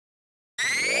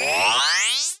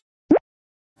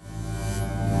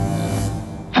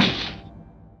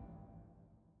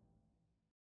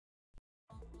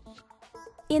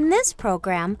In this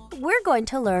program, we're going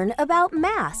to learn about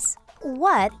mass.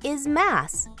 What is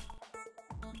mass?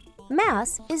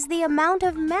 Mass is the amount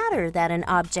of matter that an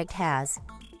object has.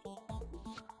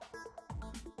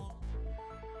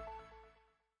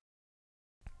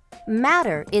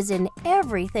 Matter is in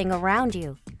everything around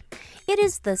you. It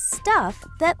is the stuff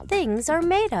that things are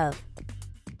made of.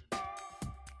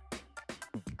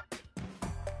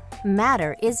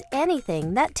 Matter is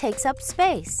anything that takes up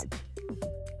space.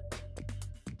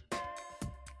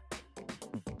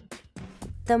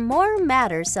 The more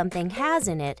matter something has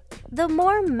in it, the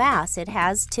more mass it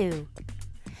has too.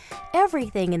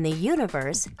 Everything in the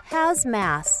universe has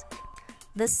mass.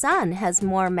 The sun has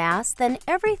more mass than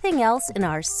everything else in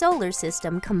our solar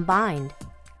system combined.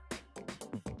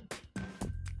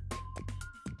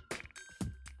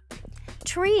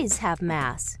 Trees have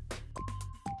mass.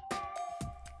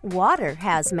 Water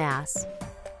has mass.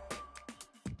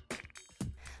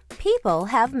 People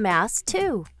have mass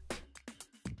too.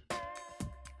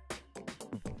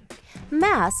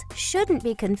 Mass shouldn't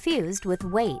be confused with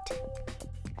weight.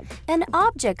 An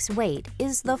object's weight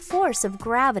is the force of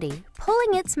gravity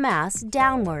pulling its mass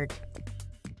downward.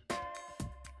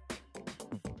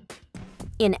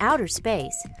 In outer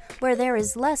space, where there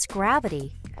is less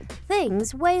gravity,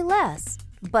 things weigh less,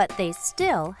 but they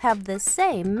still have the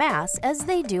same mass as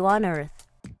they do on Earth.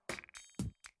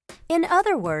 In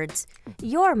other words,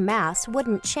 your mass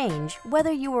wouldn't change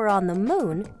whether you were on the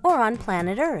moon or on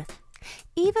planet Earth,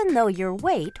 even though your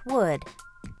weight would.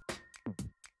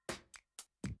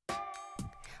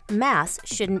 Mass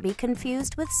shouldn't be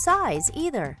confused with size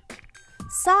either.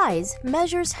 Size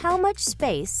measures how much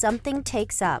space something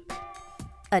takes up.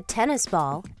 A tennis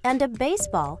ball and a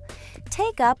baseball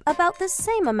take up about the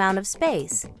same amount of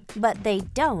space, but they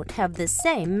don't have the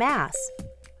same mass.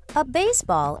 A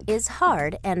baseball is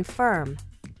hard and firm.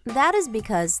 That is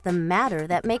because the matter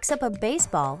that makes up a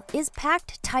baseball is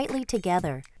packed tightly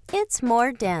together. It's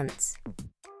more dense.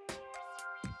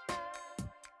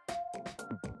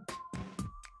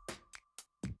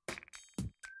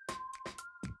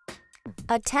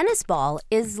 A tennis ball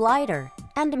is lighter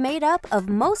and made up of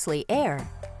mostly air.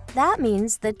 That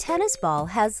means the tennis ball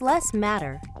has less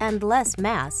matter and less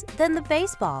mass than the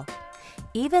baseball,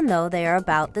 even though they are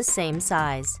about the same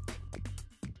size.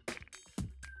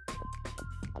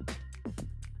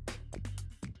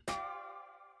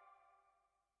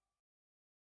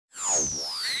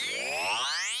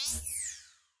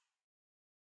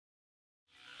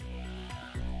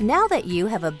 Now that you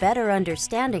have a better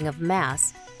understanding of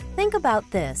mass, think about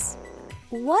this.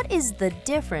 What is the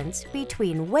difference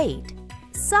between weight,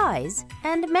 size,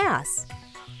 and mass?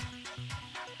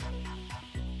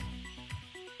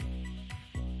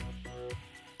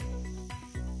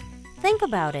 Think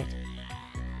about it.